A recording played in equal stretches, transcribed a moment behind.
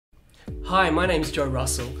Hi, my name's Joe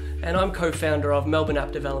Russell, and I'm co-founder of Melbourne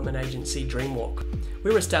app development agency Dreamwalk.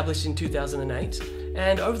 We were established in 2008,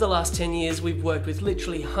 and over the last 10 years we've worked with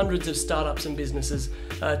literally hundreds of startups and businesses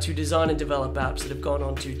to design and develop apps that have gone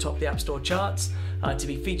on to top the App Store charts, to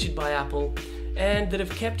be featured by Apple, and that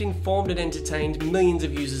have kept informed and entertained millions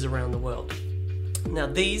of users around the world. Now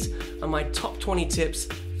these are my top 20 tips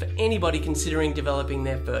for anybody considering developing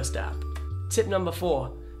their first app. Tip number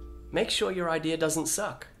 4, make sure your idea doesn't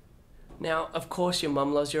suck. Now, of course your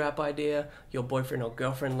mum loves your app idea, your boyfriend or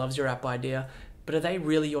girlfriend loves your app idea, but are they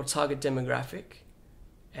really your target demographic?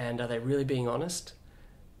 And are they really being honest?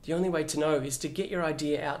 The only way to know is to get your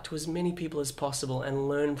idea out to as many people as possible and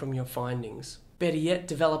learn from your findings. Better yet,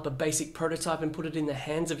 develop a basic prototype and put it in the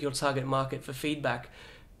hands of your target market for feedback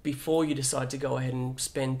before you decide to go ahead and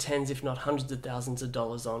spend tens if not hundreds of thousands of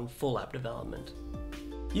dollars on full app development.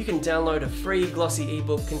 You can download a free glossy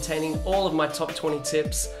ebook containing all of my top 20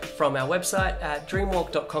 tips from our website at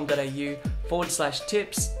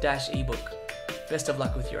dreamwalk.com.au/tips-ebook. Best of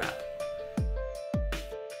luck with your app.